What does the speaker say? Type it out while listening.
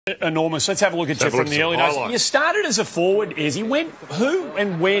Enormous. Let's have a look at you from the early days. You started as a forward, Izzy. Who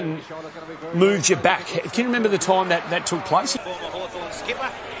and when moved you back? Can you remember the time that took place? Former Hawthorn skipper,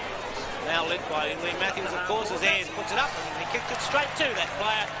 now led by Lee Matthews, of course, as Ayres puts it up and he kicked it straight to that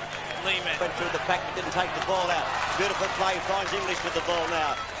player. Lee Matthews went through the pack, didn't take the ball out. Beautiful play, finds English with the ball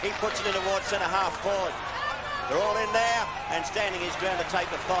now. He puts it in towards centre half forward. They're all in there, and standing his ground to take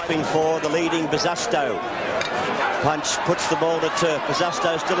the fight. For the leading Bazzasto. Punch puts the ball to turf.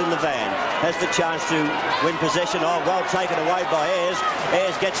 Bazzasto still in the van. Has the chance to win possession. Oh, well taken away by Ayres.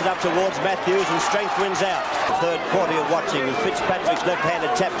 Ayres gets it up towards Matthews, and strength wins out. The third quarter you're watching, and Fitzpatrick's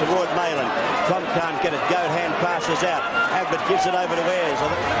left-handed tap toward Malin. Tom can't get it. Goat hand passes out. Ablett gives it over to Ayres.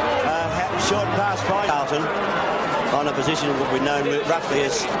 Short pass by Carlton. On a position what we know roughly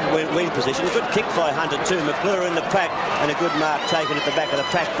as wing position. A good kick by Hunter too. McClure in the pack, and a good mark taken at the back of the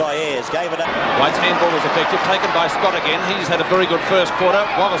pack by Ayres. Gave it up. White's handball was effective, taken by Scott again. He's had a very good first quarter.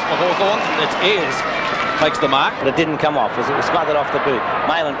 Wallace for Hawthorn. It's Ayres takes the mark. But it didn't come off as it was smothered off the boot.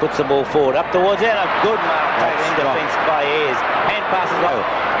 Malin puts the ball forward up towards it. A good mark taken in defence by Ayres. Hand passes low.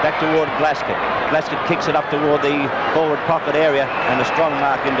 Back toward Glasgow. Glasgow kicks it up toward the forward pocket area, and a strong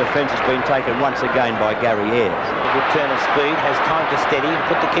mark in defence has been taken once again by Gary Ayres. A good turn of speed, has time to steady and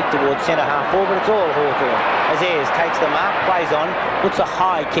put the kick towards centre half forward, but it's all Hawthorn. As Ayres takes the mark, plays on, puts a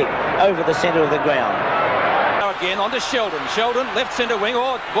high kick over the centre of the ground. Now again onto Sheldon. Sheldon, left centre wing.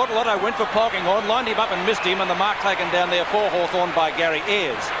 Oh, Bortolotto went for Polkinghorn, lined him up and missed him, and the mark taken down there for Hawthorn by Gary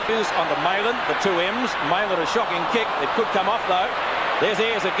Ayres. Here's onto Malin, the two M's. Malin a shocking kick. It could come off though. There's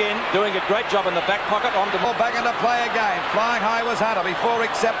Ayres again, doing a great job in the back pocket. On the ball back into play again. Flying high was Hunter before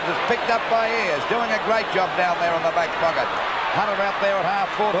acceptance. Picked up by Ayres, doing a great job down there on the back pocket. Hunter out there at half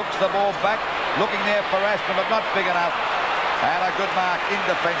forward, hooks the ball back, looking there for Ashton, but not big enough. And a good mark in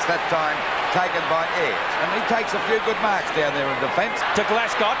defence that time, taken by Ayres. And he takes a few good marks down there in defence. To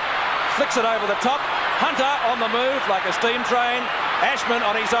Glasgow, flicks it over the top. Hunter on the move like a steam train. Ashman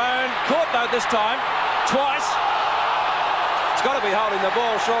on his own, caught though this time, twice. He's got to be holding the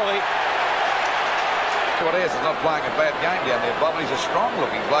ball, surely. What Ayres is not playing a bad game down there, Bob. He's a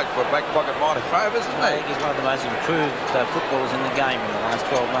strong-looking bloke for a back pocket minor Rovers, isn't he? I think he's one of the most improved footballers in the game in the last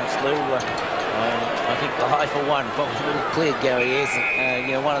 12 months, Lou. I think I, for one, probably would have cleared Gary Ayres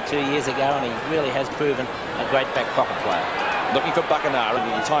 1 or 2 years ago, and he really has proven a great back pocket player. Looking for Buckenara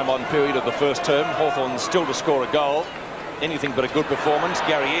in the time-on period of the first term. Hawthorn still to score a goal. Anything but a good performance.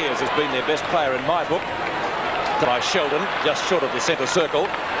 Gary Ayres has been their best player in my book. By Sheldon, just short of the centre circle.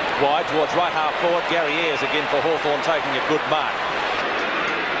 Wide towards right half forward. Gary Ayres again for Hawthorn, taking a good mark.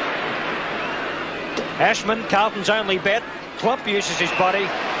 Ashman, Carlton's only bet. Klomp uses his body,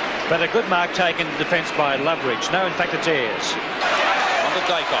 but a good mark taken in defence by Loveridge. No, in fact, it's Ayres. On to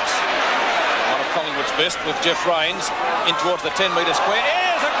Dacos. One of Collingwood's best with Jeff Rains in towards the 10-metre square.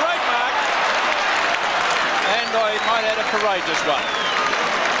 Ayres, a great mark. And I might add a courageous run.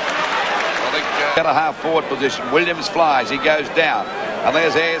 At a half-forward position, Williams flies, he goes down, and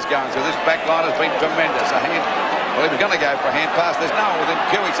there's Ayres going. So this back line has been tremendous. Well, he was going to go for a hand pass. There's no one within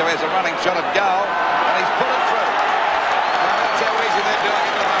Kiwi, so he has a running shot at goal, and he's put it through. And that's how easy they're doing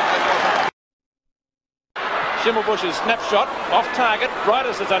it at the moment. Schimmelbusch's snapshot, off target.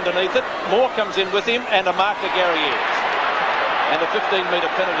 Brightus is underneath it. Moore comes in with him, and a mark to Gary Ayres. And a 15-metre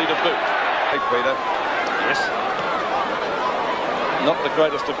penalty to boot. Hey, Peter. Yes. Not the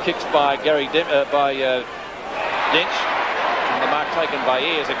greatest of kicks by Dench. And the mark taken by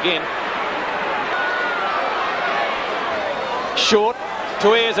Ayres again. Short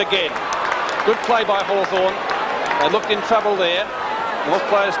to Ayres again. Good play by Hawthorn. They looked in trouble there. North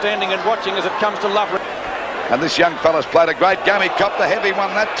players standing and watching as it comes to Loveridge. And this young fella's played a great game. He copped a heavy one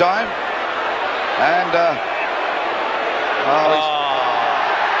that time. And I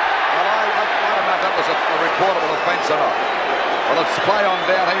don't know if that was a reportable offence or not. Well, it's play on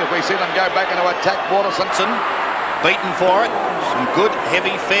down here. We see them go back into attack. Waterson beaten for it. Some good,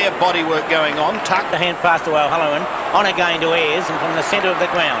 heavy, fair body work going on. Tuck the hand pass to O'Halloran. On again to Ayres, and from the centre of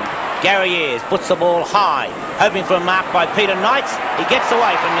the ground, Gary Ayres puts the ball high, hoping for a mark by Peter Knights. He gets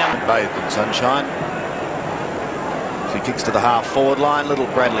away from young. Bathed in sunshine. He kicks to the half-forward line.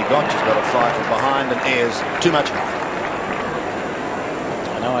 Little Bradley Gotch has got a fly from behind, and Ayres too much height.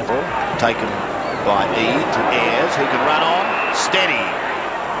 I know I thought. Taken by E to Ayres, who can run on. Steady.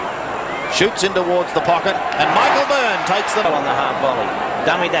 Shoots in towards the pocket, and Michael Byrne takes them on the half volley.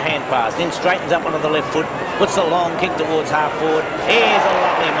 Dummy the hand pass, then straightens up onto the left foot, puts a long kick towards half forward. Here's a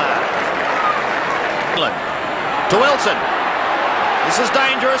lovely mark. To Wilson. This is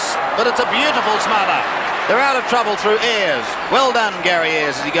dangerous, but it's a beautiful smother. They're out of trouble through Ayres. Well done, Gary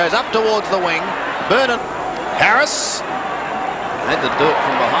Ayres, as he goes up towards the wing. Byrne. Harris Had to do it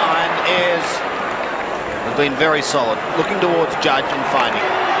from behind. Ayres has been very solid. Looking towards Judge and finding.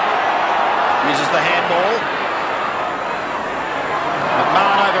 Uses the handball.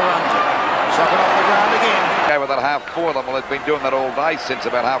 McMahon overruns it. Shot it off the ground again. With that half forward, well, they've been doing that all day since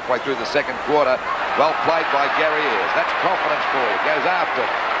about halfway through the second quarter. Well played by Gary Ayres. That's confidence for you. Goes after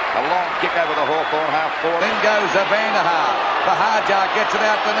it. A long kick over the Hawthorn half forward. Then goes the Van der Haar. The Hajar gets it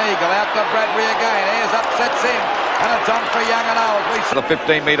out to Neagle. Out to Bradbury again. Ayres upsets him. And it's on for Young and Old. We see the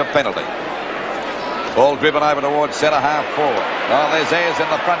 15-metre penalty. Ball driven over towards centre half forward. Oh, there's Ayres in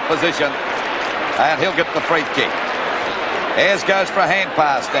the front position. And he'll get the free kick. Ayres goes for a hand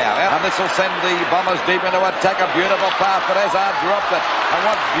pass now. And this will send the Bombers deep into attack. A beautiful pass, but Hazard dropped it. And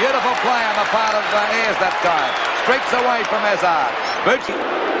what beautiful play on the part of Ayres that time. Streaks away from Hazard. Boots.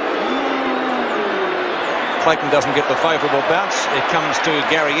 Clayton doesn't get the favourable bounce. It comes to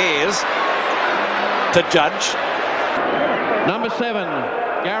Gary Ayres to Judge. Number 7,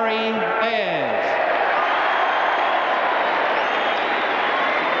 Gary Ayres.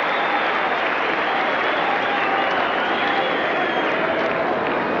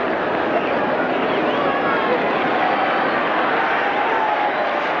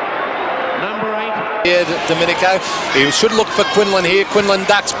 Domenico. He should look for Quinlan here. Quinlan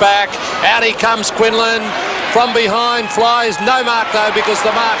ducks back. Out he comes, Quinlan. From behind, flies. No mark, though, because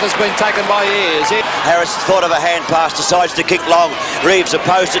the mark has been taken by Ayres. Harris thought of a hand pass, decides to kick long. Reeves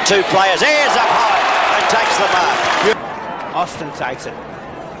opposed to 2 players. Ayres up high and takes the mark. Austin takes it.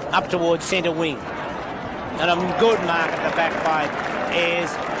 Up towards centre wing. And a good mark at the back by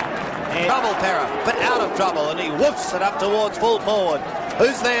Ayres. Trouble, Perra, but out of trouble, and he woofs it up towards full forward.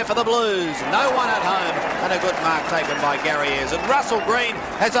 Who's there for the Blues? No one at home, and a good mark taken by Gary Ayres. And Russell Green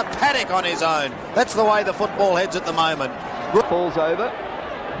has a paddock on his own. That's the way the football heads at the moment. Falls over.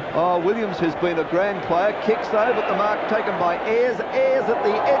 Oh, Williams, who's been a grand player, kicks though, but the mark taken by Ayres. Ayres at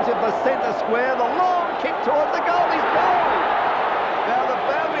the edge of the centre square. The long kick towards the goal. He's bowled. Now the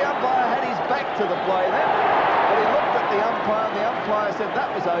boundary umpire had his back to the play then. But he looked at the umpire, and the umpire said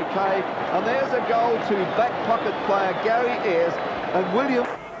that was okay. And there's a goal to back pocket player Gary Ayres. And William.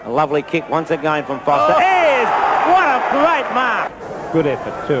 A lovely kick once again from Foster. Ayres! What a great mark! Good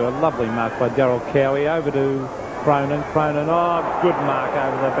effort too. A lovely mark by Darryl Cowie. Over to Cronin. Cronin, oh, good mark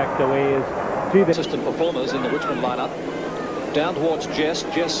over the back to Ayres. Assistant performers in the Richmond lineup. Down towards Jess.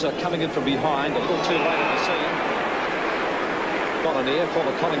 Jess coming in from behind. A little too late in the scene. Bonanier,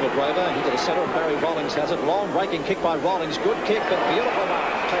 former Collingwood Rover, into the centre. Barry Rawlings has it. Long breaking kick by Rawlings. Good kick, but beautiful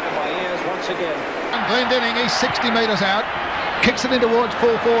mark taken by Ayres once again. And Glendinning, he's 60 metres out. Kicks it in towards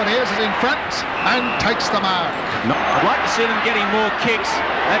full forward. Ayres is in front and takes the mark. I'd like to see them getting more kicks.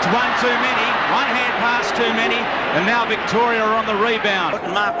 That's one too many. One hand pass too many. And now Victoria are on the rebound.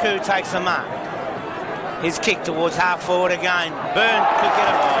 Marcoux takes the mark. His kick towards half forward again. Byrne could get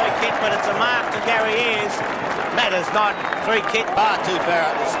a free kick, but it's a mark to Gary Ayres. Matters not. Free kick. Far too far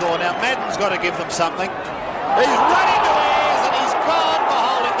out the score. Now Madden's got to give them something. He's run into Ayres and he's gone for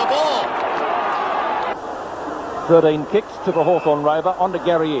holding the ball. 13 kicks to the Hawthorn Rover, onto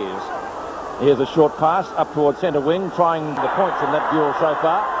Gary Ayres. Here's a short pass up towards centre wing, trying the points in that duel so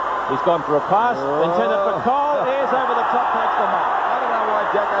far. He's gone for a pass, intended for Cole. Ayres over the top, takes the mark. I don't know why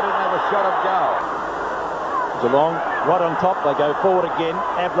Jacko didn't have a shot of goal. Geelong right on top, they go forward again.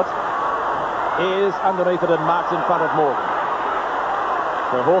 Ablett. Ayres underneath it and marks in front of Morgan.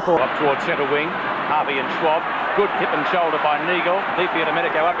 So Hawthorn up towards centre wing. Harvey and Schwab. Good hip and shoulder by Neagle. Deeply to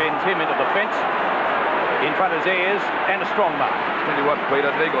Domenico, upends him into the fence. In front is Ayres, and a strong mark. Tell you what,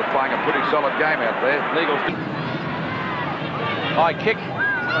 Peter, Neagle's playing a pretty solid game out there. Neagle's high kick.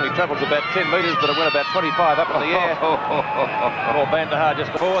 Only travels about 10 metres, but it went about 25 up in the air. Or Van der Haar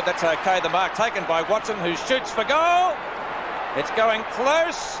just forward. That's okay. The mark taken by Watson, who shoots for goal. It's going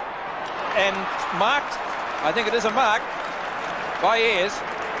close and marked. I think it is a mark by Ayres.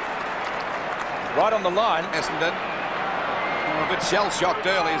 Right on the line. Essendon. A bit shell-shocked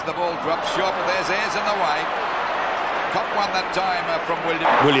early as the ball drops short, but there's Ayres in the way. Cop one that time from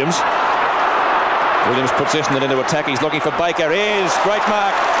Williams. Williams puts Essendon into attack. He's looking for Baker. Ayres, great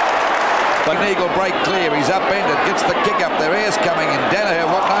mark. But Neagle break clear. He's upended. Gets the kick up there. Ayres coming in. Danaher.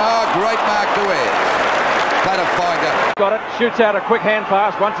 Oh, great mark to Ayres. Played a finder. Got it. Shoots out a quick hand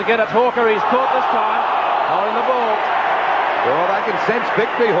pass. Once again, it's Hawker. He's caught this time. Holding the ball. Well, they can sense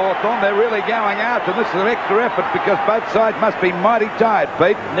victory, Hawthorn. They're really going out, and this is an extra effort because both sides must be mighty tired,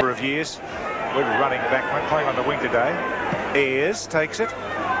 Pete. Number of years, we're running back, playing on the wing today. Ayres takes it.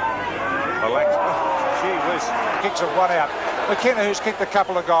 Relax. Oh, gee whiz. Kicks it one out. McKenna, who's kicked a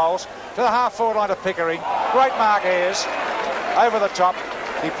couple of goals, to the half-forward line to Pickering. Great mark, Ayres. Over the top.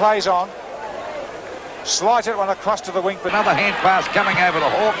 He plays on. Slight it one across to the wing. Another hand pass coming over to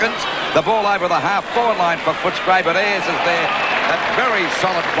Hawkins. The ball over the half-forward line for Footscray, but Ayres is there. That very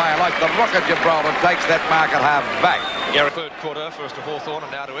solid player, like the Rock of Gibraltar, takes that mark at half-back. Third quarter, first to Hawthorn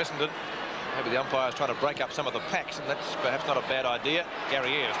and now to Essendon. Maybe the umpire's trying to break up some of the packs, and that's perhaps not a bad idea.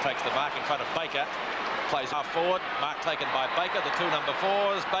 Gary Ayres takes the mark in front of Baker. Plays half forward. Mark taken by Baker. The two number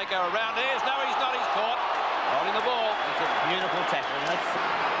 4s. Baker around Ayres. No, he's not. He's caught. Holding the ball. It's a beautiful tackle.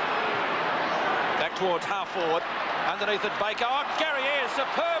 Back towards half forward. Underneath it, Baker. Oh, Gary Ayres.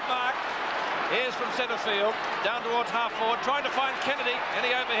 Superb mark. Ayres from centre field. Down towards half forward. Trying to find Kennedy.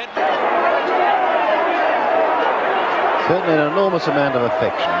 Any overhead. Certainly an enormous amount of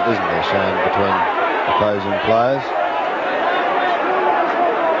affection, isn't there, Shane, between opposing players?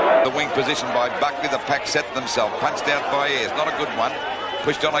 The wing position by Buckley. The pack set themselves. Punched out by Ayres. Not a good one.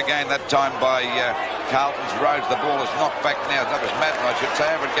 Pushed on again that time by Carlton's Rhodes. The ball is knocked back now. That was Madden, I should say.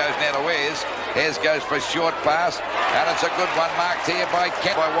 Over it goes now to Ayres. Ayres goes for a short pass. And it's a good one marked here by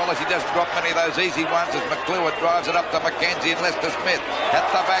Kent. By Wallace. He doesn't drop many of those easy ones as McClure drives it up to Mackenzie and Lester Smith. At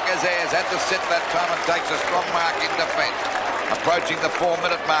the back as Ayres. Had to sit that time and takes a strong mark in defence. Approaching the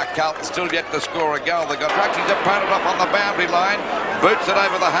 4-minute mark, Carlton still yet to score a goal. They've got Rutchie's opponent up on the boundary line, boots it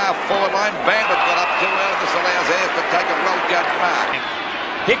over the half-forward line. Bandit got up too early. This allows Ayres to take a well-judged mark.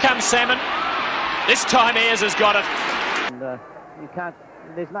 Here comes Salmon. This time Ayres has got it. And, you can't.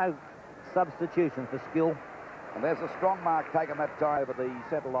 There's no substitution for skill. And there's a strong mark taken that time Over the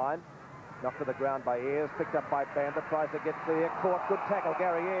centre line. Knocked to the ground by Ayres. Picked up by Bandit. Tries to get clear. Caught. Good tackle,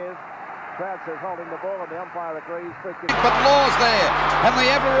 Gary Ayres. Crowd says holding the ball, and the umpire agrees. But Law's there, and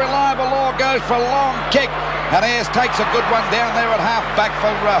the ever-reliable Law goes for a long kick, and Ayres takes a good one down there at half-back for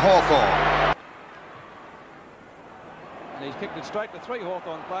Hawthorn. And he's kicked it straight to 3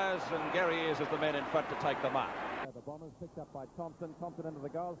 Hawthorn players, and Gary Ayres is the man in front to take the mark. The Bombers picked up by Thompson. Thompson into the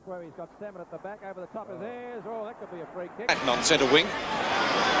goal square. He's got Salmon at the back. Over the top is Ayres. Oh, that could be a free kick. On centre wing.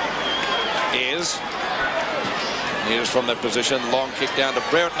 Ayres. Ayres from that position. Long kick down to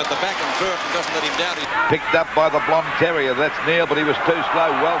Brereton at the back, and Brereton doesn't let him down. Picked up by the blonde terrier. That's Neil, but he was too slow.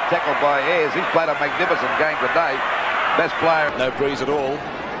 Well tackled by Ayres. He's played a magnificent game today. Best player. No breeze at all.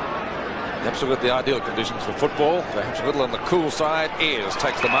 Absolutely ideal conditions for football. Perhaps a little on the cool side. Ayres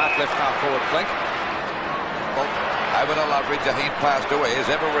takes the mark. Left half forward flank. Over to Loveridge, a hand pass to Ayres,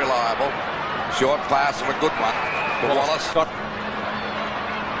 ever reliable. Short pass and a good one for Wallace. Got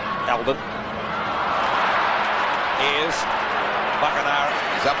Alden. Ayres. Buckenara.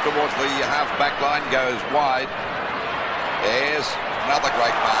 He's up towards the half-back line, goes wide. Ayres, another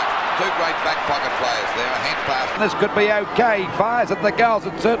great mark. 2 great back pocket players there, a hand pass. This could be okay. He fires at the goals.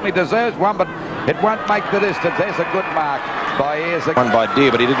 It certainly deserves one, but it won't make the distance. There's a good mark by Ayres. One by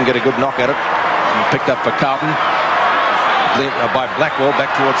Deere, but he didn't get a good knock at it. And picked up for Carlton. By Blackwell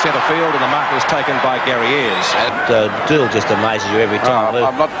back towards centre field, and the mark is taken by Gary Ayres. Dill just amazes you every time.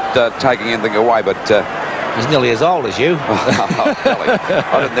 I'm not taking anything away, but he's nearly as old as you.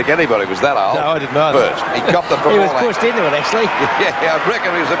 I didn't think anybody was that old. No, I did not. First, he copped it from He was pushed into it, actually. Yeah, I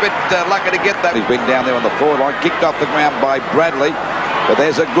reckon he was a bit lucky to get that. He's been down there on the forward line, kicked off the ground by Bradley, but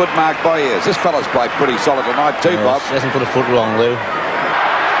there's a good mark by Ayres. This fella's played pretty solid tonight too, Bob. Hasn't put a foot wrong, Lou.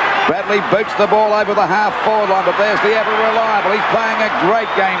 Bradley boots the ball over the half-forward line, but there's the ever-reliable. He's playing a great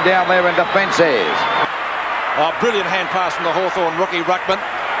game down there in defence, Ayres. Oh, brilliant hand pass from the Hawthorn rookie ruckman.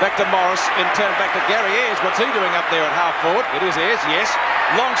 Back to Morris, in turn back to Gary Ayres. What's he doing up there at half-forward? It is Ayres, yes.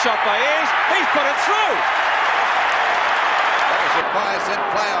 Long shot by Ayres. He's put it through. That was a fire-set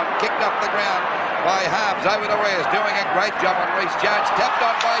play on, kicked up the ground by Harms over to Ayres, doing a great job on Reece Jones. Tapped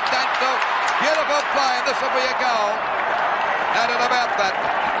on by Dunstall. Beautiful play, and this will be a goal. No doubt about that.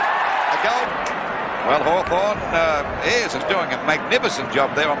 A goal. Well, Hawthorn, Ayres is doing a magnificent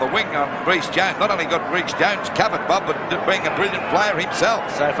job there on the wing on Reece Jones. Not only got Reece Jones covered, Bob, but being a brilliant player himself.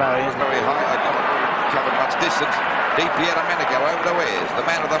 So far he is very high. They don't cover much distance. Di Pierdomenico over to Ayres, the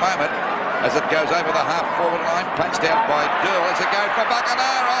man of the moment, as it goes over the half-forward line, punched out by Doyle. As it goes for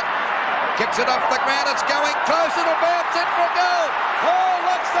Buckenara. Kicks it off the ground. It's going close. It'll bounce in for a goal. Oh,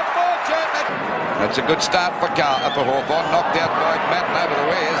 looks the fortune. That's a good start for Hawthorn. Knocked out by Madden over to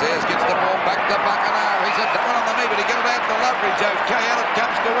Ayres. Ayres gets the ball back to Buckenara. He's a one on the knee, but he got it out to Loveridge. Okay, out it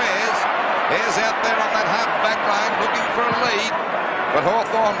comes to Ayres. Ayres out there on that half-back line looking for a lead. But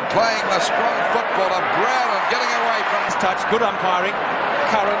Hawthorn playing the strong football of Brown and getting away from his Touch, good umpiring.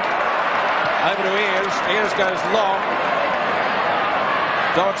 Curran over to Ayres. Ayres goes long.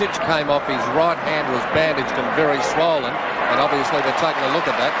 Dorotich came off. His right hand was bandaged and very swollen, and obviously they're taking a look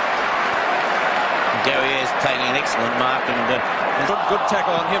at that. Gary Ayres taking an excellent mark, and good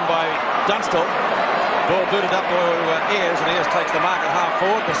tackle on him by Dunstall. Ball booted up to Ayres, and Ayres takes the mark at half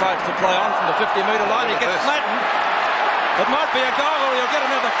forward, decides to play on from the 50-metre line. He gets flattened. It might be a goal, or he'll get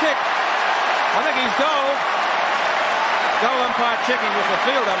another kick. I think he's goal. Goal umpire checking with the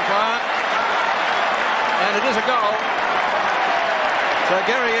field umpire. And it is a goal. So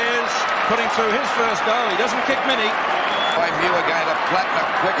Gary Ayres putting through his first goal. He doesn't kick many. View again to flatten a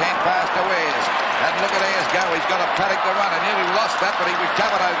quick hand pass to Ayres. And look at Ayres go. He's got a paddock to run. And nearly lost that, but he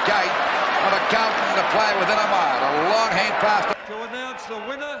recovered okay. On a Carlton to play within a mile. A long hand pass. To announce the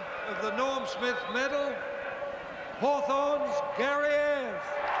winner of the Norm Smith medal, Hawthorn's Gary Ayres.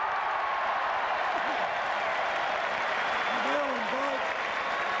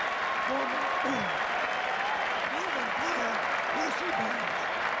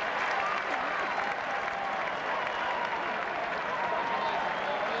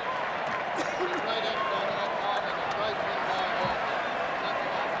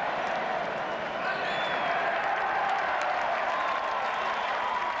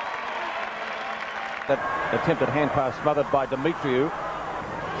 That attempted hand pass smothered by Demetriou.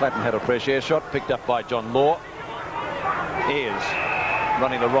 Flatton had a fresh air shot, picked up by John Law. Ayres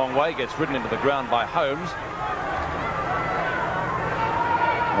running the wrong way, gets ridden into the ground by Holmes.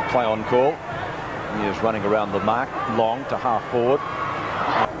 A play on call. Ayres running around the mark, long to half forward.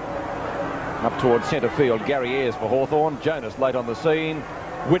 Up towards centre field, Gary Ayres for Hawthorn. Jonas late on the scene.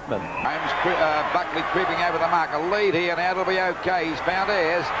 Whitman. Holmes, Buckley creeping over the mark. A lead here now, it'll be okay. He's found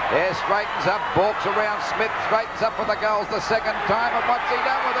Ayres. Ayres straightens up, balks around Smith, straightens up for the goals the second time. And what's he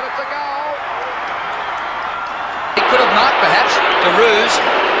done with it? It's a goal. He could have marked perhaps to Roos,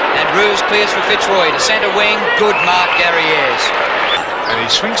 and Roos clears for Fitzroy to centre wing. Good mark, Gary Ayres. And he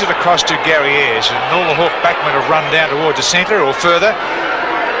swings it across to Gary Ayres, and all the Hawk backmen have run down towards the centre or further.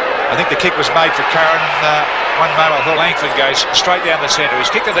 I think the kick was made for Curran. One moment I thought Langford goes straight down the centre.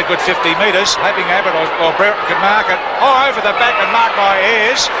 He's kicked it a good 50 metres, hoping Abbott or Brereton could mark it. Oh, over the back and marked by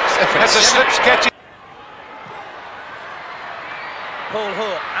Ayres. That's a slips catch. Paul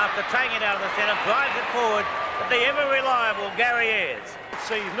Hawke, after taking it out of the centre, drives it forward. But the ever-reliable Gary Ayres.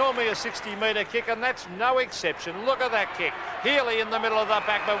 He's normally a 60-metre kick, and that's no exception. Look at that kick. Healy in the middle of the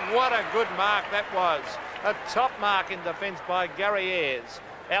back, but what a good mark that was. A top mark in defence by Gary Ayres.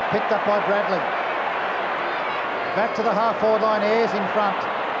 Picked up by Bradley. Back to the half-forward line, Ayres in front.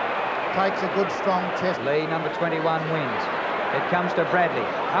 Takes a good, strong chest. Lee, number 21, wins. It comes to Bradley.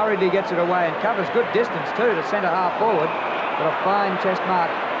 Hurriedly gets it away and covers good distance too to centre half forward. But a fine chest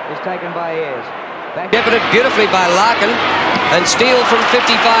mark is taken by Ayres. Debited beautifully by Larkin, and Steele from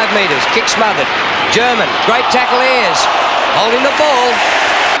 55 metres. Kick smothered. German, great tackle Ayres. Holding the ball.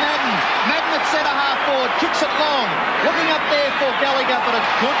 Madden at centre half forward, kicks it long. Looking up there for Gallagher, but a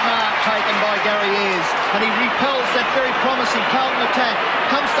good mark taken by Gary Ayres. And he repels that very promising Carlton attack.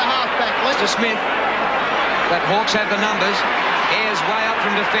 Comes to half-back. To Smith. But Hawks have the numbers. Ayres way up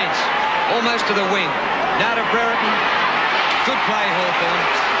from defence. Almost to the wing. Now to Brereton. Good play, Hawthorn.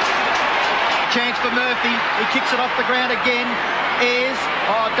 Chance for Murphy. He kicks it off the ground again. Ayres,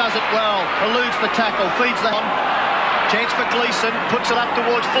 does it well. Eludes the tackle. Feeds that on. Chance for Gleeson. Puts it up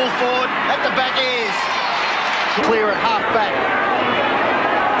towards full forward. At the back, Ayres. Clear at half-back.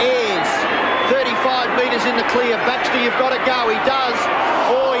 Ayres. 35 metres in the clear. Baxter, you've got to go. He does.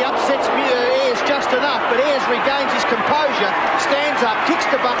 Oh, he upsets Ayres just enough, but Ayres regains his composure, stands up, kicks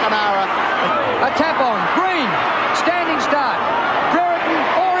to Buckenara. A tap on. Green. Standing start. Brereton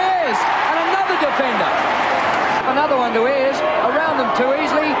or Ayres. And another defender. Another one to Ayres. Around them too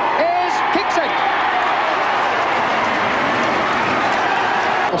easily. Ayres kicks it.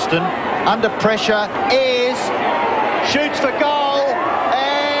 Austin under pressure. Ayres shoots for goal.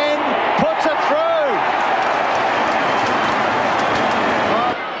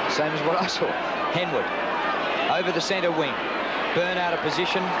 Same as what I saw. Henwood over the centre wing. Burn out of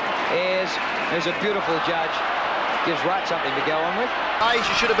position. Ayres, who's a beautiful judge, gives Wright something to go on with.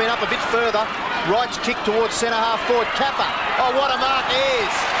 She should have been up a bit further. Wright's kick towards centre half forward. Kappa. Oh, what a mark,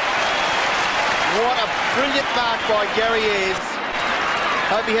 Ayres. What a brilliant mark by Gary Ayres.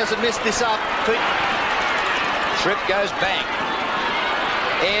 Hope he hasn't messed this up. Thripp goes bang.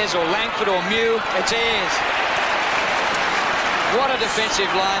 Ayres or Langford or Mew. It's Ayres. What a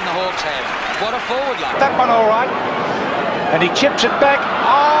defensive line the Hawks have. What a forward line. That one all right. And he chips it back.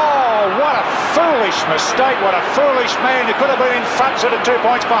 Oh, what a foolish mistake. What a foolish man. He could have been in front, sort of 2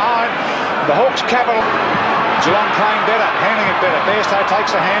 points behind. The Hawks capital. Geelong playing better, handling it better. Bairstow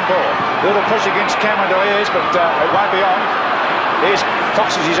takes the handball. Little push against Cameron to Ayres, but it won't be on. There's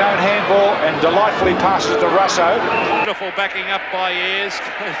Foxes his own handball and delightfully passes to Russo. Beautiful backing up by Ayres.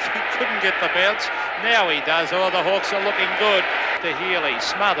 He couldn't get the bounce. Now he does. Oh, the Hawks are looking good. To Healy,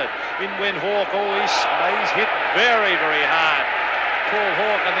 smothered. In went Hawk. Oh, he's hit very, very hard. Paul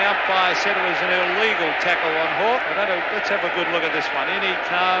Hawke, and the umpire said it was an illegal tackle on Hawke. Let's have a good look at this one. In he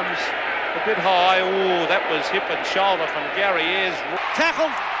comes. A bit high. Oh, that was hip and shoulder from Gary Ayres.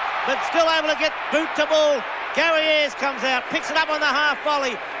 Tackled, but still able to get boot to ball. Gary Ayres comes out, picks it up on the half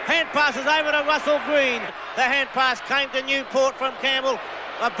volley. Hand passes over to Russell Green. The hand pass came to Newport from Campbell.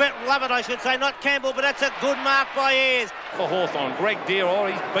 Brett Lovett, I should say, not Campbell, but that's a good mark by Ayres. For Hawthorn, Greg Deere,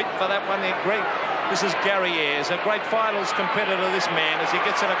 he's beaten for that one there. Greg, this is Gary Ayres, a great finals competitor, this man, as he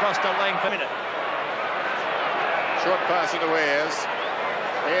gets it across the lane for a minute. Short pass into Ayres.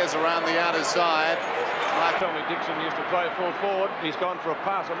 Ayres around the outer side. Tommy Dixon used to play full forward. He's gone for a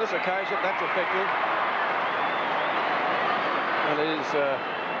pass on this occasion. That's effective. And it is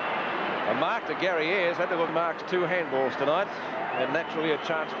a mark to Gary Ayres. Had to have marked 2 handballs tonight. And naturally a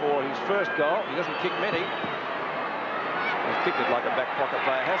chance for his first goal. He doesn't kick many. He's kicked it like a back pocket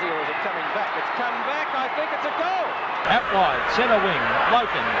player, has he, or is it coming back? It's come back. I think it's a goal. Out wide, centre wing,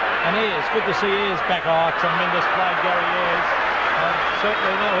 Loken, and Ayres. Good to see Ayres back. Oh, tremendous play, Gary Ayres.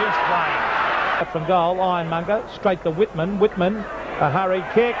 Certainly now he's playing. From goal, Ironmonger, straight to Whitman. Whitman, a hurry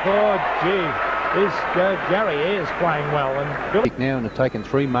kick. Oh, gee, is Gary Ayres playing well. And now, and have taken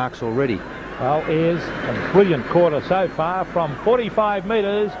 3 marks already. Well, Ayres, a brilliant quarter so far from 45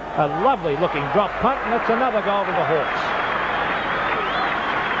 metres. A lovely looking drop punt, and that's another goal to the Hawks.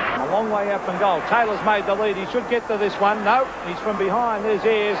 A long way up from goal. Taylor's made the lead. He should get to this one. No, he's from behind. There's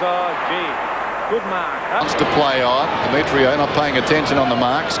Ayres. Oh, gee. Good mark. Wants to play on. Demetrio not paying attention on the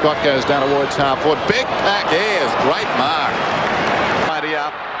mark. Scott goes down towards half forward. Big pack. Ayres. Great mark. Mighty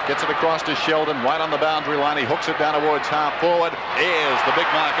up. Gets it across to Sheldon. Right on the boundary line. He hooks it down towards half forward. Ayres. The big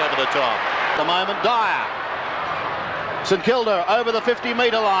mark over the top. At the moment, Dyer. St Kilda over the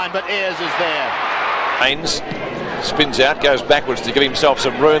 50-metre line, but Ayres is there. Haynes spins out, goes backwards to give himself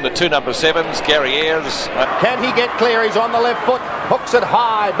some room. The 2 number 7s, Gary Ayres. Can he get clear? He's on the left foot. Hooks it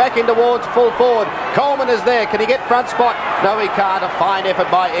high, back in towards full forward. Coleman is there. Can he get front spot? No, he can't. A fine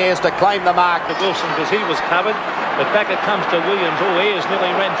effort by Ayres to claim the mark. To Wilson, because he was covered. But back it comes to Williams. Oh, Ayres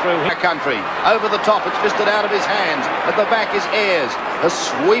nearly ran through him. Country. Over the top. It's fisted out of his hands. At the back is Ayres. A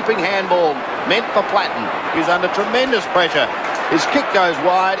sweeping handball meant for Platten. He's under tremendous pressure. His kick goes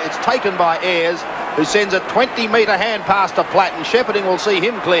wide. It's taken by Ayres, who sends a 20-metre hand pass to Platten. Shepherding will see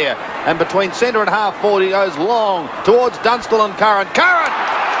him clear. And between centre and half forward, he goes long towards Dunstall and Curran. Curran!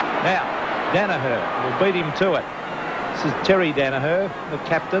 Now, Danaher will beat him to it. This is Terry Danaher, the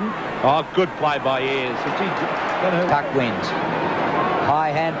captain. Oh, good play by Ayres. Tuck wins. High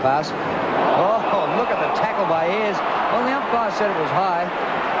hand pass. Oh, look at the tackle by Ayres. Well, the umpire said it was high.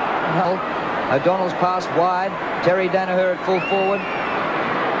 Well, O'Donnell's pass wide. Terry Danaher at full forward.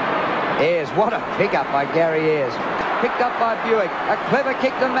 Ayres, what a pick-up by Gary Ayres. Picked up by Buick. A clever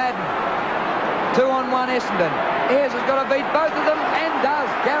kick to Madden. 2-on-1 Essendon. Ayres has got to beat both of them, and does.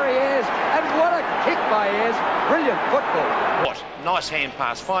 Gary Ayres. And what a kick by Ayres. Brilliant football. What? Nice hand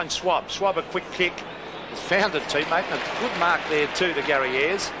pass. Fine swab. Swab a quick kick. He's found it, teammate. And a good mark there too to Gary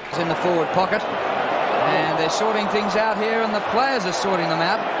Ayres. He's in the forward pocket. And they're sorting things out here, and the players are sorting them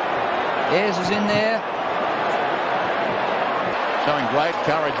out. Ayres is in there. Showing great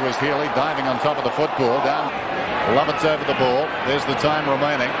courage was Healy, diving on top of the football. Down. Lovett's over the ball. There's the time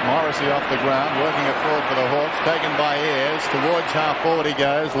remaining. Morrissey off the ground, working it forward for the Hawks. Taken by Ayres. Towards half forward he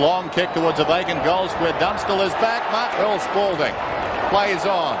goes. Long kick towards a vacant goal square. Dunstall is back. Earl Spalding plays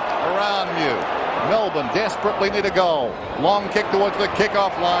on. Around you. Melbourne desperately need a goal. Long kick towards the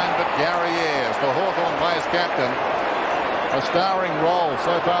kick-off line, but Gary Ayres, the Hawthorn vice captain, a starring role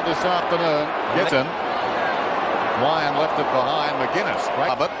so far this afternoon. Gets in. Lyon left it behind. McGuinness.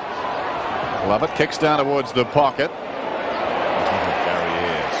 Lovett kicks down towards the pocket. Gary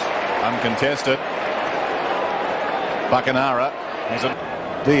Ayres. Uncontested. Buckenara. There's a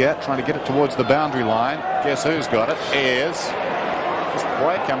Dia trying to get it towards the boundary line. Guess who's got it? Ayres. Just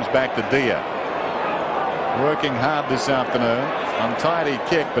break comes back to Dia. Working hard this afternoon. Untidy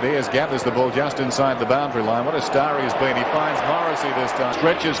kick, but Ayres gathers the ball just inside the boundary line. What a star he has been. He finds Morrissey this time.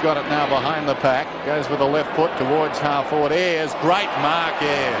 Stretcher's got it now behind the pack. Goes with the left foot towards half forward. Ayres, great mark,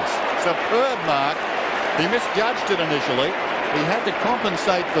 Ayres. Superb mark. He misjudged it initially. He had to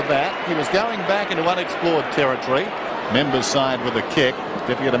compensate for that. He was going back into unexplored territory. Members side with a kick.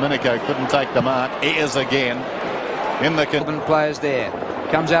 Deputy Domenico couldn't take the mark. Ayres again. In the players there.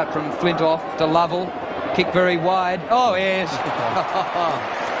 Comes out from Flintoff to Lovell. Kick very wide. Oh, Ayres.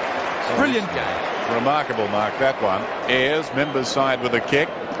 Brilliant game. Remarkable mark, that one. Ayres, members side with a kick.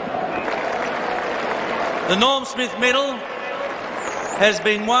 The Norm Smith medal has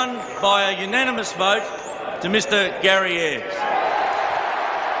been won by a unanimous vote to Mr. Gary Ayres.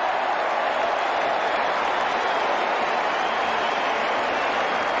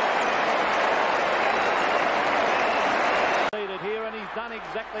 Here, and he's done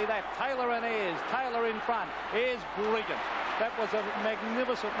exactly that. Taylor and Ayres. Taylor in front. Ayres brilliant. That was a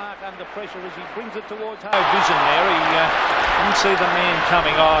magnificent mark under pressure as he brings it towards home. Vision there. He didn't see the man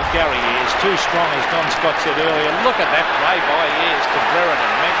coming. Oh, Gary Ayres, too strong, as Don Scott said earlier. Look at that play by Ayres to Brereton.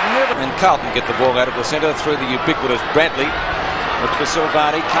 Magnificent. And Carlton get the ball out of the centre through the ubiquitous Bradley. Looks for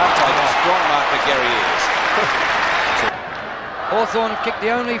Silvani. Can't take a strong mark for Gary Ayres. Hawthorn kicked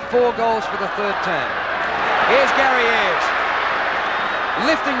the only 4 goals for the third term. Here's Gary Ayres,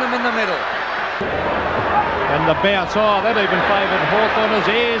 lifting them in the middle. And the bounce, oh, that even favoured Hawthorn as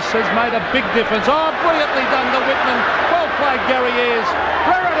Ayres has made a big difference. Oh, brilliantly done to Whitman. Well played, Gary Ayres.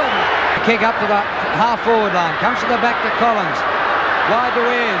 Brereton. Kick up to the half-forward line. Comes to the back to Collins. Wide to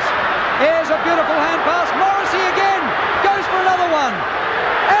Ayres. Ayres, a beautiful hand pass. Morrissey again. Goes for another one.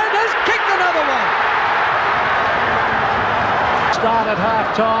 And has kicked another one. Start at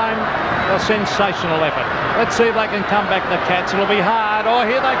half-time. A sensational effort. Let's see if they can come back, the Cats. It'll be hard. Oh,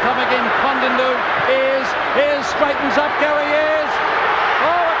 here they come again. Condon to Ayres. Ayres straightens up Gary Ayres.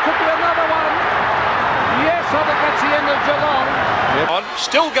 Oh, it could be another one. Yes, I think that's the end of Geelong. On,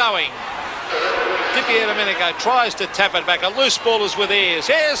 still going. Dippy Domenico tries to tap it back. A loose ball is with Ayres.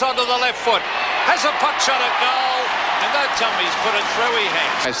 Ayres onto the left foot. Has a pot shot at goal. And don't tell me he's put it through. He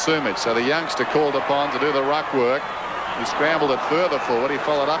has. Assume it. So the youngster called upon to do the ruck work. He scrambled it further forward. He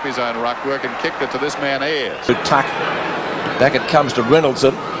followed up his own ruck work and kicked it to this man Ayres. Good tuck. Back it comes to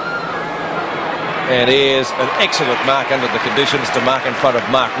Reynoldson. And Ayres, an excellent mark under the conditions to mark in front of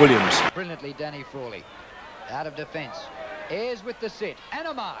Mark Williams. Brilliantly, Danny Frawley. Out of defence. Ayres with the sit. And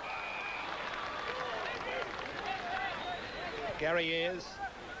a mark. Gary Ayres.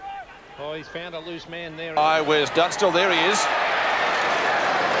 Oh, he's found a loose man there. Where's Dunstall? There he is.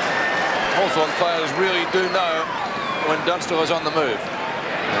 Hawthorn players really do know when Dunstall is on the move.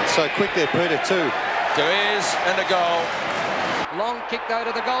 And so quick there, Peter, too. To Ayres and a goal. Long kick though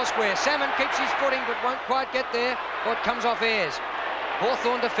to the goal square. Salmon keeps his footing but won't quite get there. What comes off Ayres.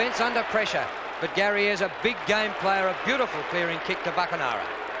 Hawthorn defence under pressure. But Gary Ayres, a big game player, a beautiful clearing kick to Buckenara.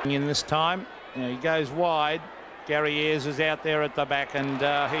 In this time, he goes wide. Gary Ayres is out there at the back, and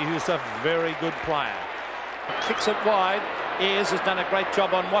he's a very good player. Kicks it wide. Ayres has done a great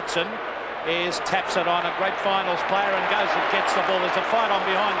job on Watson. Ayres taps it on, a great finals player, and goes and gets the ball. There's a fight on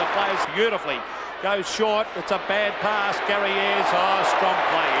behind the players beautifully. Goes short. It's a bad pass. Gary Ayres, oh, strong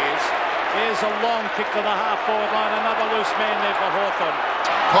play, Ayres. Here's a long kick to the half-forward line. Another loose man there for Hawthorn.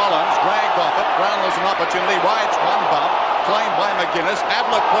 Collins dragged off it. Brownlow's an opportunity. Rides one bump. Claimed by McGuinness.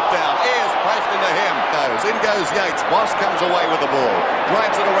 Ablett put down. Ayres pressed into him. In goes Yates. Boss comes away with the ball.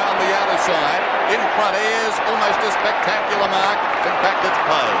 Drives it around the outer side. In front, Ayres. Almost a spectacular mark. In fact, it's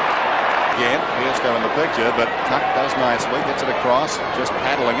paid. Again, Bairstow in the picture, but Tuck does nicely, gets it across, just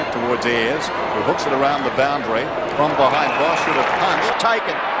paddling it towards Ayres, who hooks it around the boundary. From behind, Boss should have punched.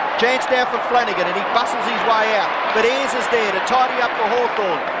 Taken. Chance now for Flanagan, and he bustles his way out. But Ayres is there to tidy up for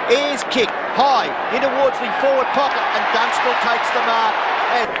Hawthorn. Ayres kick high in towards the forward pocket, and Dunstall takes the mark.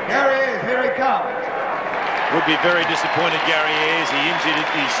 And Gary Ayres, here he comes. Would be very disappointed, Gary Ayres. He injured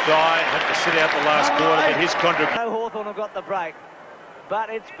his thigh, had to sit out the last quarter, but his contribution. Hawthorn have got the break. But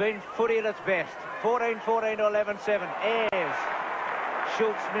it's been footy at its best. 14-14 to 11-7. Ayres.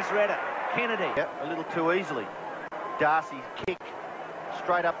 Schultz misread it. Kennedy. Yep, a little too easily. Darcy's kick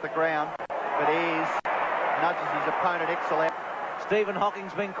straight up the ground. But Ayres nudges his opponent excellent. Stephen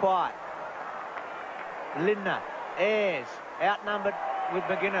Hocking's been quiet. Lindner. Ayres. Outnumbered with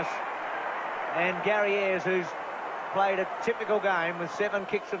McGuinness. And Gary Ayres, who's played a typical game with 7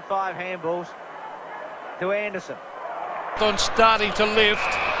 kicks and 5 handballs, to Anderson. Starting to lift.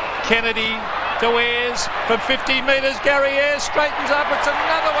 Kennedy to Ayres from 50 metres. Gary Ayres straightens up. It's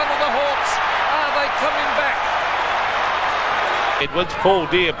another one of the Hawks. Are they coming back? Edwards, Paul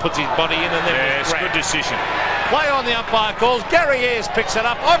Deere puts his body in and then yes, good decision. Play on the umpire calls. Gary Ayres picks it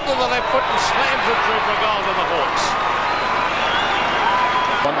up onto the left foot and slams it through for a goal to the Hawks.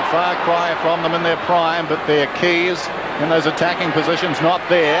 On the far cry from them in their prime, but their keys in those attacking positions not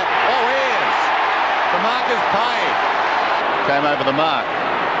there. Oh, Ayres! The mark is paid. Came over the mark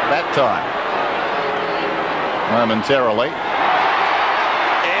that time. Momentarily.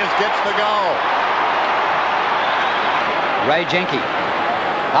 Ayres gets the goal. Ray Jenke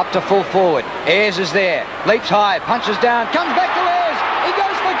up to full forward. Ayres is there. Leaps high. Punches down. Comes back to Ayres. He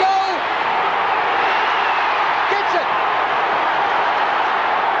goes for goal.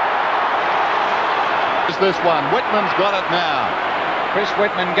 this one. Whitman's got it now. Chris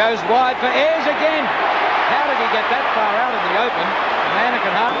Whitman goes wide for Ayres again. How did he get that far out in the open?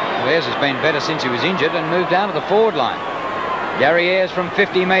 Mannequin Hart. Ayres has been better since he was injured and moved down to the forward line. Gary Ayres from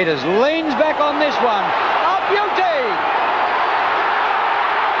 50 metres leans back on this one. A beauty!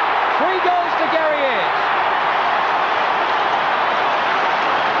 3 goals to Gary Ayres.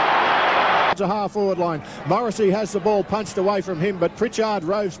 A half forward line. Morrissey has the ball punched away from him, but Pritchard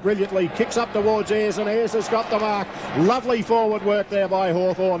roves brilliantly, kicks up towards Ayres, and Ayres has got the mark. Lovely forward work there by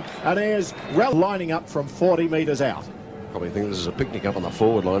Hawthorn, and Ayres lining up from 40 metres out. Probably think this is a picnic up on the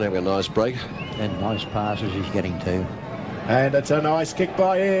forward line, having a nice break. And nice passes he's getting to. And it's a nice kick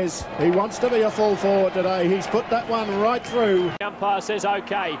by Ayres. He wants to be a full forward today. He's put that one right through. The umpire says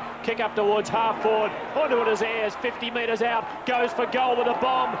OK. Kick up towards half forward. Onto it is Ayres, 50 metres out. Goes for goal with a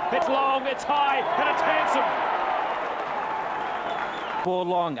bomb. It's long, it's high, and it's handsome. Ball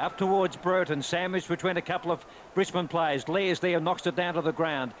long, up towards Burton, sandwiched between a couple of Brisbane players. Lee is there, knocks it down to the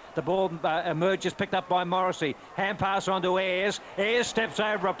ground. The ball emerges, picked up by Morrissey. Hand pass onto Ayres. Ayres steps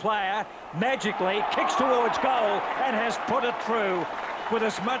over a player, magically kicks towards goal and has put it through with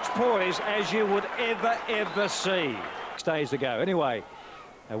as much poise as you would ever see. 6 days to go. Anyway,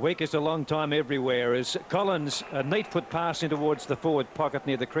 a week is a long time everywhere as Collins, a neat foot passing towards the forward pocket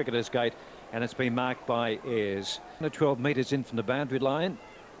near the cricketer's gate, and it's been marked by Ayres. 12 metres in from the boundary line.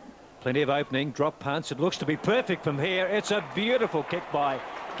 Plenty of opening, drop punts. It looks to be perfect from here. It's a beautiful kick by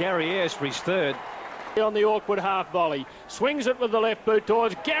Gary Ayres for his third. On the awkward half volley, swings it with the left boot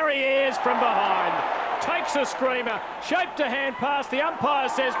towards Gary Ayres from behind. Takes a screamer, shaped a hand pass. The umpire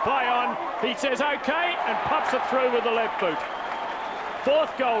says play on. He says OK and pops it through with the left boot.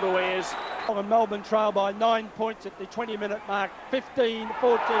 4th goal to Ayres. And Melbourne trail by 9 points at the 20-minute mark. 15-14,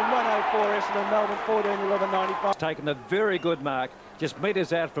 104 Essendon, Melbourne 14-11-95. Taken a very good mark, just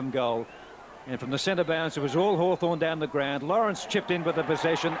metres out from goal. And from the centre bounce, it was all Hawthorn down the ground. Lawrence chipped in with the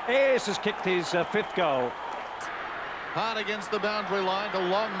possession. Ayres has kicked his 5th goal. Hard against the boundary line to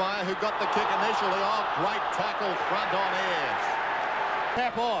Longmire, who got the kick initially. Oh, great tackle front on Ayres.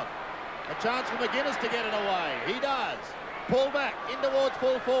 Tap on. A chance for McGuinness to get it away. He does. Pull back in towards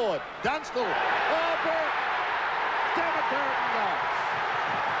full forward. Dunstall. Oh, Burton. Damn it, Burton goes.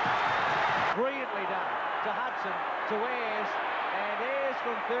 Brilliantly done to Hudson, to Ayres, and Ayres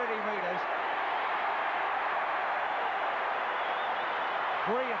from 30 metres.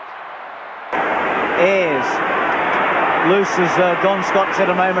 Brilliant. Ayres loose, as Don Scott said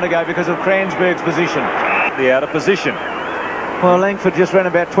a moment ago, because of Cransberg's position. The out of position. Well, Langford just ran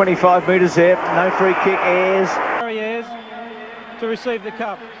about 25 metres there. No free kick. Ayres. Ayres to receive the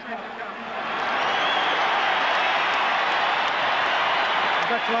cup.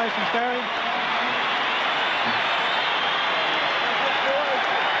 Congratulations, Gary.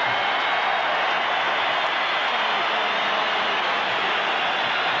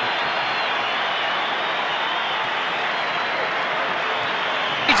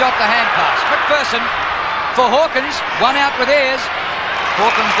 He's off the hand pass. McPherson for Hawkins. One out with Ayres.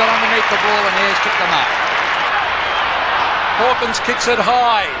 Hawkins got underneath the ball and Ayres took the mark. Hawkins kicks it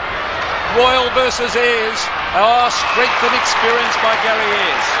high. Royal versus Ayres. Oh, strength and experience by Gary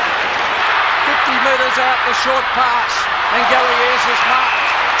Ayres. 50 metres out, the short pass. And Gary Ayres is marked.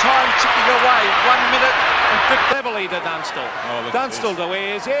 Time ticking away. 1 minute and 50. Levelly to Dunstall. Dunstall to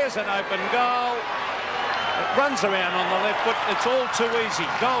Ayres. Here's an open goal. It runs around on the left foot. It's all too easy.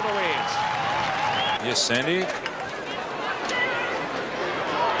 Goal to Ayres. Yes, Sandy.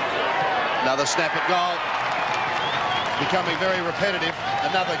 Another snap at goal. Becoming very repetitive.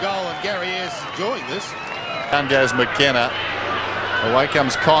 Another goal, and Gary Ayres enjoying this. Down goes McKenna. Away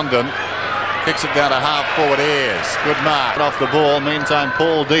comes Condon. Kicks it down to half forward Ayres. Good mark. Off the ball. Meantime,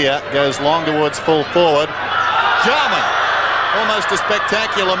 Paul Deere goes long towards full forward. Jarman. Almost a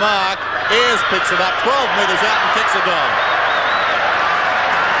spectacular mark. Ayres picks it up 12 metres out and kicks a goal.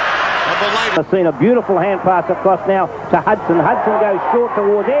 I've seen a beautiful hand pass across now to Hudson. Hudson goes short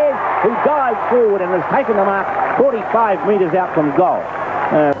towards Ayres, who dives forward and has taken the mark 45 metres out from goal.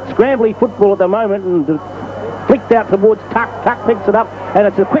 Scrambly football at the moment, and flicked out towards Tuck. Tuck picks it up, and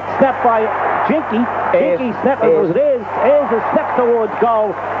it's a quick snap by Jenke. Jenke snapped it was Ayres. Ayres has snapped towards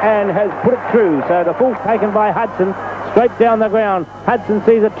goal and has put it through. So the full taken by Hudson, straight down the ground. Hudson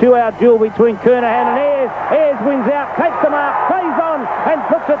sees a 2-out duel between Kernahan and Ayres. Ayres wins out, takes the mark, plays on, and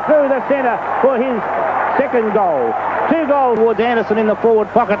puts it through the centre for his 2nd goal. 2 goals towards Anderson in the forward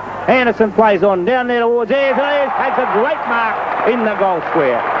pocket. Anderson plays on down there towards Ayres, and Ayres takes a great mark in the goal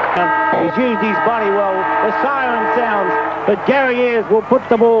square. He's used his body well. The siren sounds, but Gary Ayres will put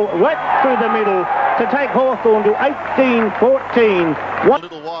the ball right through the middle to take Hawthorn to 18-14. A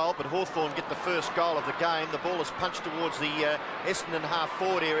little while. goal, but Hawthorn get the first goal of the game. The ball is punched towards the Essendon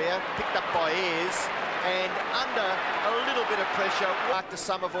half-forward area, picked up by Ayres, and under a little bit of pressure, Mark to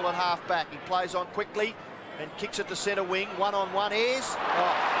Somerville at half-back. He plays on quickly and kicks it to centre wing, one-on-one, Ayres.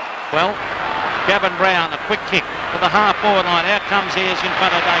 Oh. Well, Gavin Brown, a quick kick to the half-forward line. Out comes Ayres in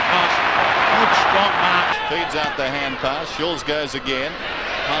front of Dacos. Good, strong mark. Feeds out the hand pass. Schulz goes again.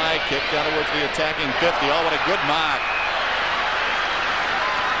 High kick down towards the attacking 50. Oh, what a good mark.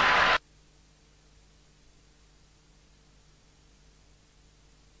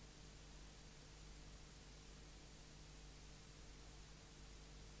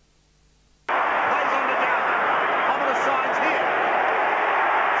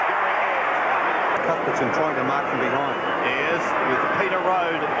 Cuthbertson trying to mark from behind. Ayres with Peter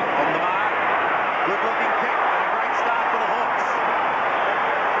Road on the mark. Good looking kick and a great start for the Hawks.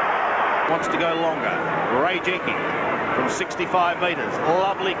 Wants to go longer. Ray Jenke from 65 metres.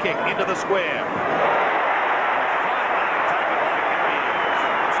 Lovely kick into the square.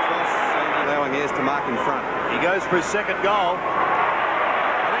 Allowing Ayres to mark in front. He goes for his second goal.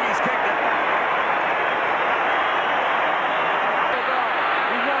 I think he's kicked it.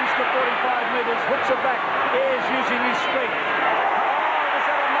 He runs to 45 metres, hooks it back. Ayres using his feet. Oh, is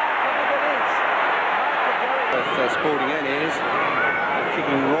that a mark? I think it is. Mark to Gary. Both Sporting and Ayres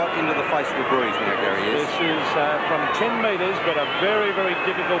kicking right into the face of the breeze now, Gary Ayres. This is from 10 metres, but a very, very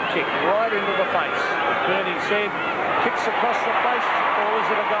difficult kick right into the face. As Bernie said, kicks across the face, or is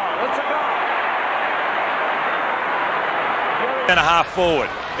it a goal? It's a goal. And a half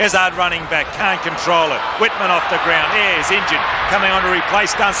forward. Ezard running back, can't control it. Whitman off the ground. Ayres injured, coming on to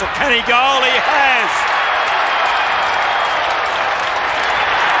replace Dunsell. Can he goal? He has!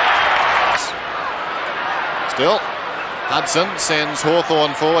 Still, Hudson sends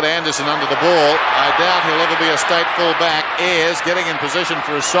Hawthorn forward. Anderson under the ball. I doubt he'll ever be a state full back. Ayres getting in position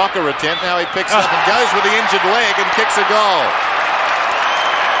for a soccer attempt. Now he picks up and goes with the injured leg and kicks a goal.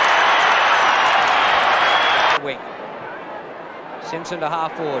 Wing. Simpson to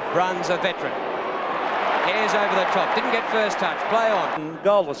half forward. Bruns a veteran. Ayres over the top. Didn't get first touch. Play on.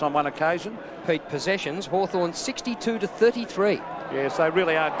 Goalless on one occasion. Pete possessions. Hawthorn 62-33. Yes, they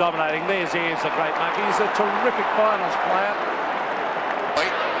really are dominating. There's Ayres, a great mark. He's a terrific finals player.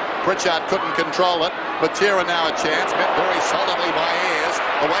 Pritchard couldn't control it. Matera now a chance. Met very solidly by Ayres.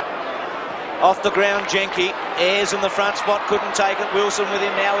 Away. Off the ground, Jenke. Ayres in the front spot, couldn't take it. Wilson with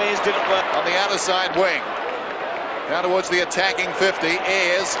him. Now Ayres didn't work. On the outer side wing. Down towards the attacking 50.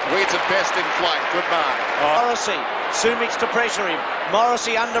 Ayres reads it best in flight. Good mark. Morrissey. Sumich to pressure him.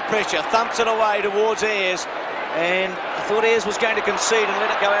 Morrissey under pressure. Thumps it away towards Ayres. And I thought Ayres was going to concede and let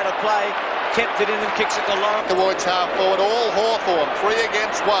it go out of play. Kept it in and kicks it to Lawrence. Towards half forward. All Hawthorn. 3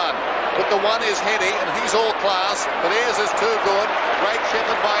 against 1. But the one is heady and he's all class. But Ayres is too good. Great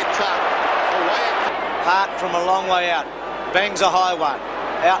shepherd by Tuck. Away. Hart from a long way out. Bangs a high one.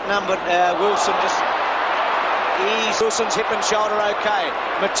 Outnumbered Wilson just... Wilson's hip and shoulder okay.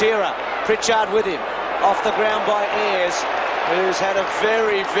 Matera, Pritchard with him. Off the ground by Ayres, who's had a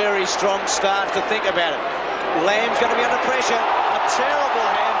very, very strong start to think about it. Lamb's going to be under pressure. A terrible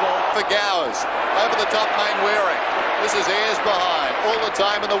handball. For Gowers. Over the top, main wearing. This is Ayres behind. All the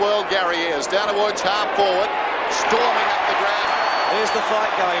time in the world, Gary Ayres. Down towards half forward. Storming up the ground. There's the fight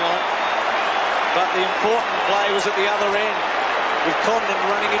going on. But the important play was at the other end. With Condon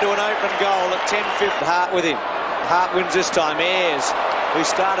running into an open goal at 10-5. Hart with him. Hart wins this time. Ayres, who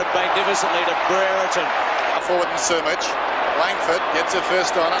started magnificently to Brereton. Forward and Sumich. Langford gets it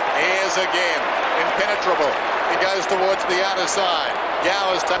first on it. Ayres again. Impenetrable. He goes towards the outer side.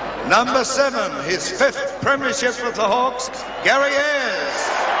 Gowers to... Number 7, his 5th premiership with the Hawks, Gary Ayres.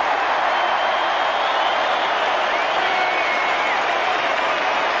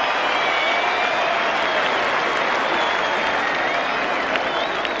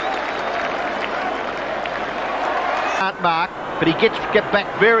 Can't mark, but he gets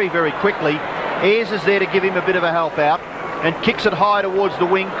back very, very quickly. Ayres is there to give him a bit of a help out and kicks it high towards the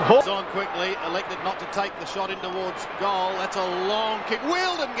wing. On quickly, elected not to take the shot in towards goal. That's a long kick.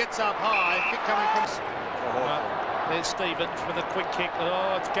 Wheeldon gets up high. Kick coming from... There's Stevens with a quick kick.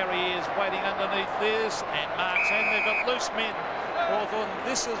 Oh, it's Gary Ayres waiting underneath this and marks, and they've got loose men. Hawthorn,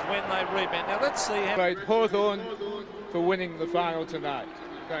 this is when they rebound. Now let's see how... Hawthorn for winning the final tonight.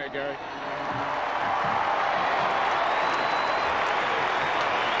 Go ahead, Gary.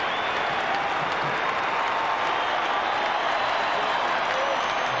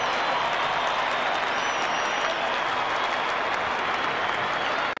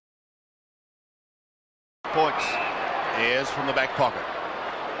 Points. Ayres from the back pocket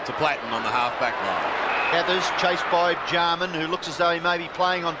to Platten on the half-back line. Gathers, chased by Jarman, who looks as though he may be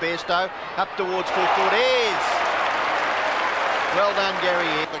playing on Bairstow. Up towards full forward. Ayres. Well done, Gary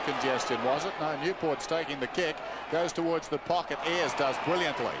Ayres. The congestion, was it? No, Newport's taking the kick. Goes towards the pocket. Ayres does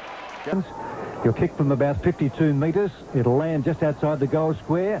brilliantly. He'll kick from about 52 metres. It'll land just outside the goal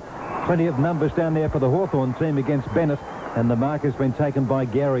square. Plenty of numbers down there for the Hawthorn team against Bennett. And the mark has been taken by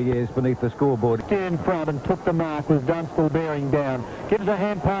Gary Ayres beneath the scoreboard. In front and took the mark with Dunstall bearing down. Gives a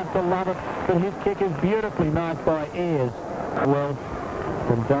hand pass to Lovett, but his kick is beautifully marked by Ayres. Well,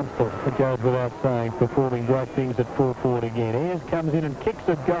 from Dunstall, it goes without saying, performing great things at full forward again. Ayres comes in and kicks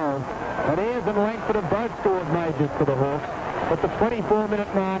a goal. And Ayres and Langford have both scored majors for the Hawks. At the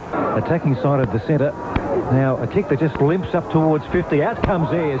 24-minute mark. Attacking side of the centre. Now, a kick that just limps up towards 50. Out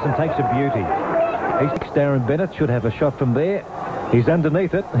comes Ayres and takes a beauty. Darren Bennett should have a shot from there. He's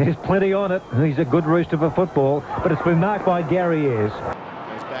underneath it. There's plenty on it. He's a good rooster for football, but it's been marked by Gary Ayres.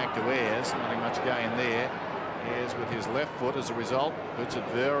 Goes back to Ayres. Nothing much gain there. Ayres with his left foot as a result. Puts it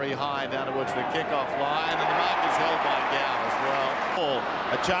very high down towards the kickoff line, and the mark is held by Gow as well.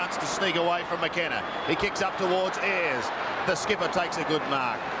 A chance to sneak away from McKenna. He kicks up towards Ayres. The skipper takes a good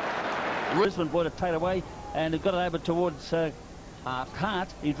mark. Brisbane brought it tight away, and it got it over towards Hart.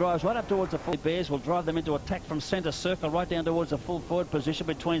 He drives right up towards the full. Bears will drive them into attack from centre circle right down towards the full forward position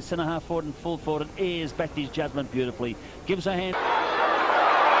between centre half forward and full forward, and Ayres backed his judgment beautifully. Gives a hand.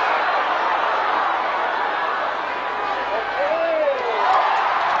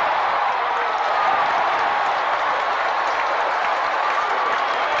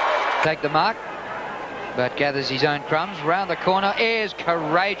 Take the mark, but gathers his own crumbs. Round the corner, Ayres,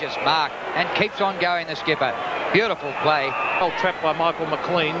 courageous mark, and keeps on going, the skipper. Beautiful play. Well trapped by Michael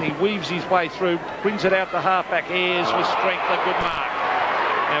McLean. He weaves his way through, brings it out to halfback. Ayres with strength, a good mark.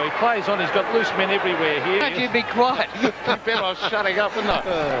 Now he plays on, he's got loose men everywhere here. Don't you be quiet. Better off shutting up, isn't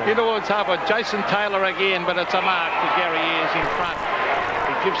it? In towards halfway, Jason Taylor again, but it's a mark to Gary Ayres in front.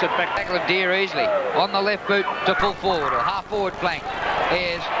 He gives it back. Tackle of Deer easily. On the left boot to full forward, or half forward flank.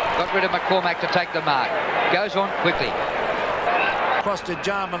 Ayres got rid of McCormack to take the mark. Goes on quickly. Across to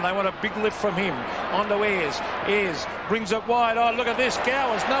Jarman, they want a big lift from him. On to Ayres. Ayres brings it wide. Oh, look at this.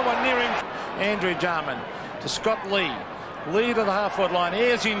 Gowers, no one near him. Andrew Jarman to Scott Lee. Lee to the half-forward line.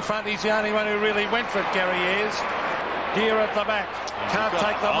 Ayres in front. He's the only one who really went for it, Gary Ayres. Deer at the back. Can't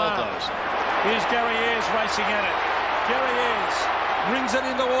take the mark. Here's Gary Ayres racing at it. Gary Ayres brings it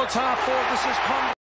in towards half-forward. This is